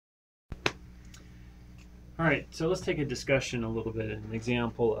All right, so let's take a discussion a little bit, an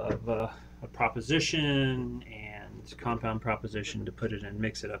example of a proposition and compound proposition to put it in,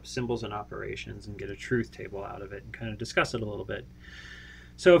 mix it up, symbols and operations, and get a truth table out of it and kind of discuss it a little bit.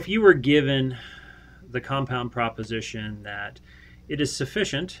 So if you were given the compound proposition that it is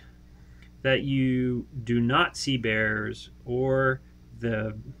sufficient that you do not see bears or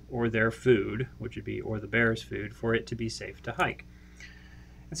their food, which would be or the bear's food, for it to be safe to hike.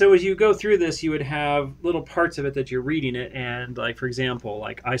 And so as you go through this, you would have little parts of it that you're reading it, and like for example,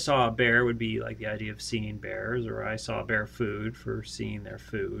 like I saw a bear would be like the idea of seeing bears, or I saw bear food for seeing their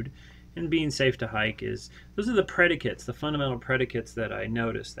food. And being safe to hike is, those are the predicates, the fundamental predicates that I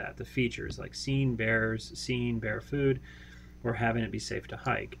noticed, that the features like seeing bears, seeing bear food, or having it be safe to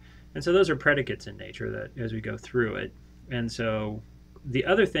hike. And so those are predicates in nature that as we go through it. And so the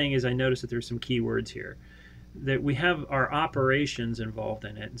other thing is I noticed that there's some keywords here, that we have our operations involved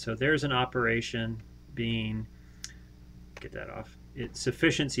in it. And so there's an operation being, get that off,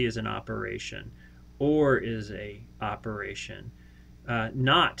 sufficiency is an operation, or is a operation,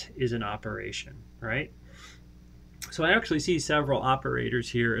 not is an operation, right? So I actually see several operators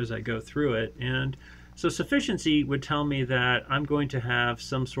here as I go through it. And so sufficiency would tell me that I'm going to have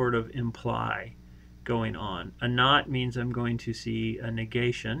some sort of imply going on. A not means I'm going to see a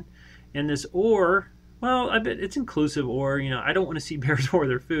negation. And this or, well, I bet it's inclusive or, I don't want to see bears or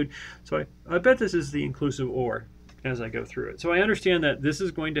their food. So I bet this is the inclusive or as I go through it. So I understand that this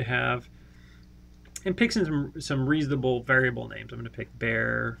is going to have, and pick some reasonable variable names. I'm going to pick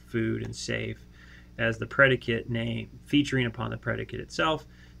bear, food, and safe as the predicate name featuring upon the predicate itself.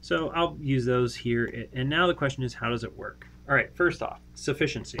 So I'll use those here. And now the question is, how does it work? All right, first off,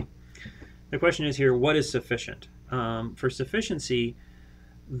 sufficiency. The question is here, what is sufficient? For sufficiency,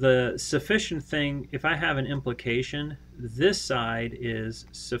 the sufficient thing, if I have an implication, this side is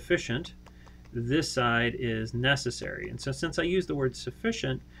sufficient, this side is necessary. And so since I use the word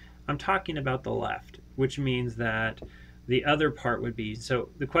sufficient, I'm talking about the left, which means that the other part would be, so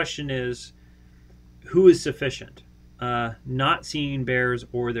the question is, who is sufficient? Not seeing bears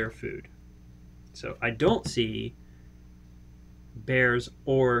or their food. So I don't see bears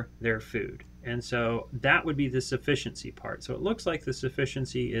or their food. And so that would be the sufficiency part. So it looks like the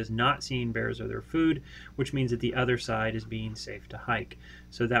sufficiency is not seeing bears or their food, which means that the other side is being safe to hike.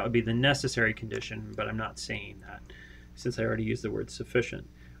 So that would be the necessary condition, but I'm not saying that since I already used the word sufficient.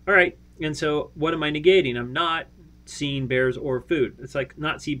 All right, and so what am I negating? I'm not seeing bears or food. It's like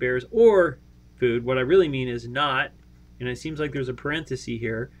not see bears or food. What I really mean is not, and it seems like there's a parenthesis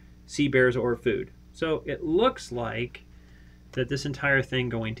here, see bears or food. So it looks like that this entire thing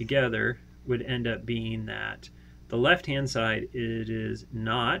going together would end up being that the left-hand side, it is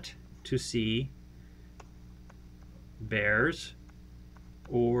not to see bears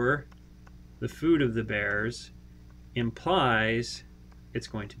or the food of the bears implies it's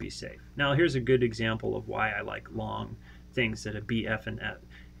going to be safe. Now here's a good example of why I like long things that are B, F, and F.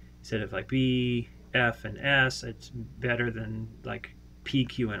 Instead of like B, F, and S, it's better than like P,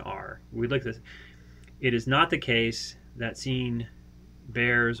 Q, and R. We look at this. It is not the case that seeing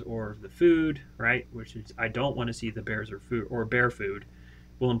bears or the food, right, which is I don't want to see the bears or food or bear food,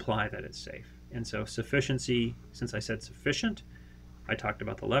 will imply that it's safe. And so sufficiency, since I said sufficient, I talked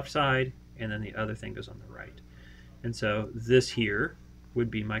about the left side, and then the other thing goes on the right. And so this here would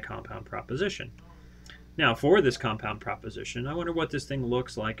be my compound proposition. Now for this compound proposition, I wonder what this thing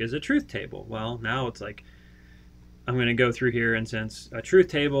looks like as a truth table. Well, now it's like I'm going to go through here, and since a truth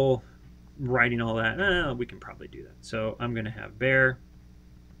table, writing all that, we can probably do that. So I'm going to have bear,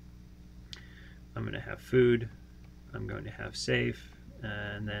 I'm going to have food, I'm going to have safe,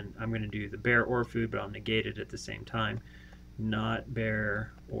 and then I'm going to do the bear or food, but I'll negate it at the same time. Not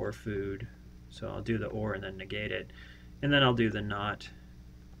bear or food. So I'll do the or and then negate it. And then I'll do the not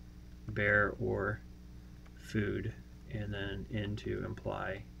bear or food, and then into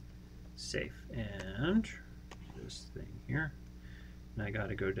imply safe. And this thing here. And I got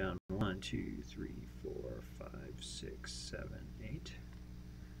to go down 1, 2, 3, 4, 5, 6, 7, 8.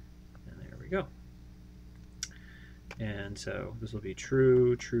 And there we go. And so this will be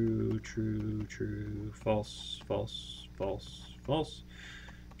true, true, true, true, false, false, false, false,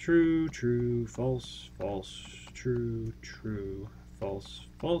 true, true, false, false, true, true, false,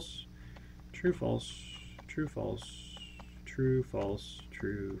 false, true, false, true, false, true, false,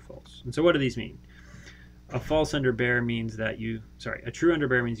 true, false. And so what do these mean? A false under bear means that a true under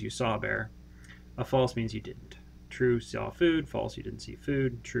bear means you saw a bear. A false means you didn't. True, saw food. False, you didn't see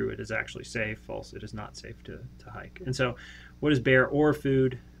food. True, it is actually safe. False, it is not safe to hike. And so what is bear or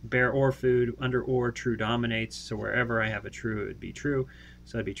food? Bear or food, under or, true dominates. So wherever I have a true, it would be true.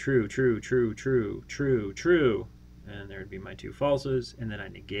 So that'd be true, true, true, true, true, true. And there'd be my two falses, and then I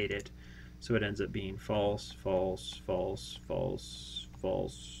negate it. So it ends up being false, false, false, false,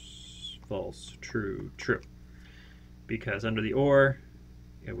 false, false, true, true. Because under the or,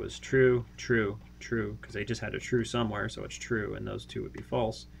 it was true, true, true, because they just had a true somewhere, so it's true, and those two would be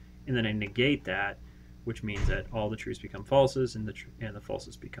false. And then I negate that, which means that all the truths become falses, and the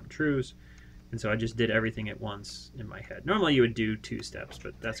falses become trues. And so I just did everything at once in my head. Normally you would do 2 steps,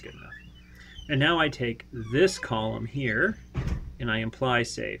 but that's good enough. And now I take this column here, and I imply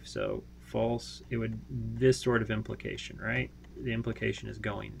safe. So false, it would, this sort of implication, right? The implication is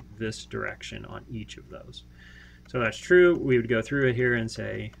going this direction on each of those. So that's true. We would go through it here and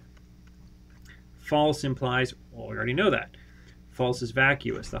say false implies, well, we already know that. False is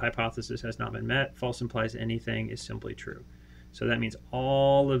vacuous. The hypothesis has not been met. False implies anything is simply true. So that means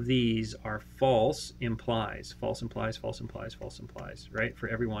all of these are false implies. False implies, false implies, false implies, right? For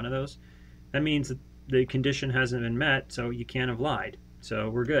every one of those. That means that the condition hasn't been met, so you can't have lied. So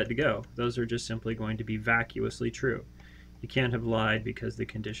we're good to go. Those are just simply going to be vacuously true. You can't have lied because the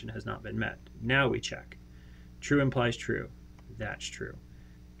condition has not been met. Now we check. True implies true. That's true.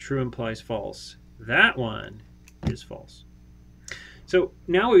 True implies false. That one is false. So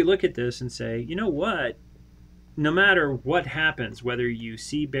now we look at this and say, you know what? No matter what happens, whether you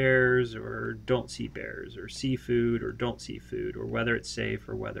see bears or don't see bears, or see food or don't see food, or whether it's safe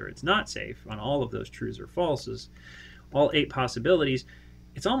or whether it's not safe, on all of those trues or falses, all 8 possibilities,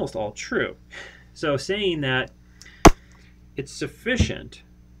 it's almost all true. So saying that it's sufficient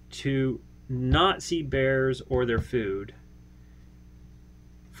to not see bears or their food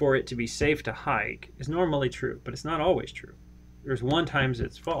for it to be safe to hike is normally true, but it's not always true. There's one time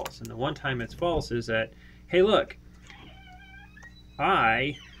it's false, and the one time it's false is that, hey, look,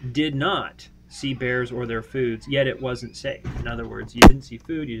 I did not see bears or their foods, yet it wasn't safe. In other words, you didn't see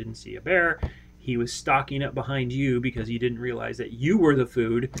food, you didn't see a bear. He was stalking up behind you because he didn't realize that you were the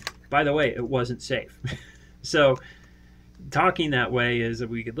food. By the way, it wasn't safe. So talking that way is that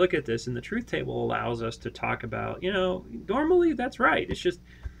we could look at this, and the truth table allows us to talk about, you know, normally that's right. It's just,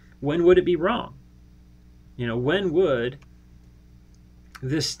 when would it be wrong? You know, when would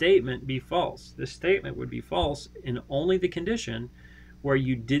this statement be false? This statement would be false in only the condition where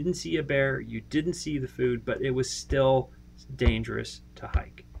you didn't see a bear, you didn't see the food, but it was still dangerous to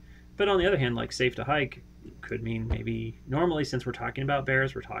hike. But on the other hand, like safe to hike could mean maybe, normally since we're talking about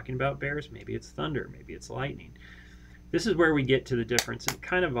bears, maybe it's thunder, maybe it's lightning. This is where we get to the difference, and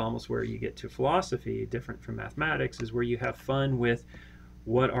kind of almost where you get to philosophy, different from mathematics, is where you have fun with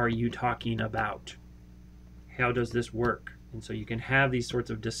what are you talking about? How does this work? And so you can have these sorts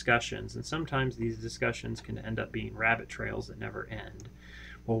of discussions, and sometimes these discussions can end up being rabbit trails that never end.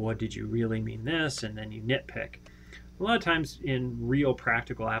 Well, what did you really mean this? And then you nitpick. A lot of times in real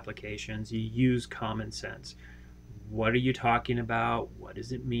practical applications, you use common sense. What are you talking about? What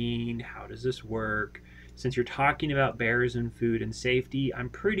does it mean? How does this work? Since you're talking about bears and food and safety, I'm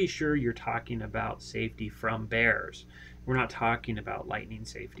pretty sure you're talking about safety from bears. We're not talking about lightning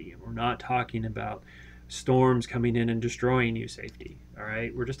safety, and we're not talking about storms coming in and destroying you safety. All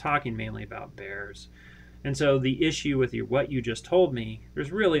right, we're just talking mainly about bears. And so the issue with what you just told me,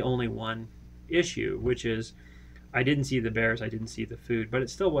 there's really only one issue, which is I didn't see the bears, I didn't see the food, but it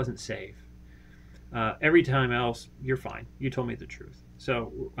still wasn't safe. Every time else, you're fine. You told me the truth.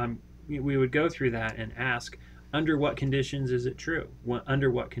 So we would go through that and ask, under what conditions is it true?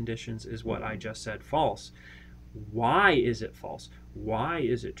 Under what conditions is what I just said false? Why is it false? Why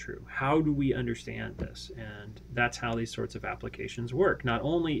is it true? How do we understand this? And that's how these sorts of applications work. Not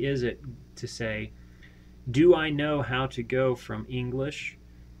only is it to say, do I know how to go from English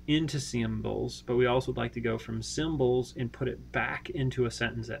into symbols, but we also would like to go from symbols and put it back into a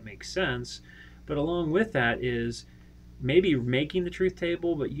sentence that makes sense. But along with that is maybe making the truth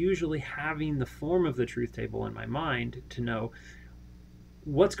table, but usually having the form of the truth table in my mind to know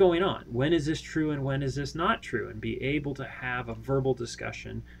what's going on. When is this true and when is this not true? And be able to have a verbal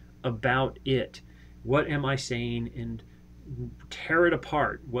discussion about it. What am I saying? And tear it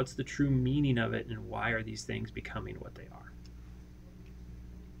apart. What's the true meaning of it, and why are these things becoming what they are?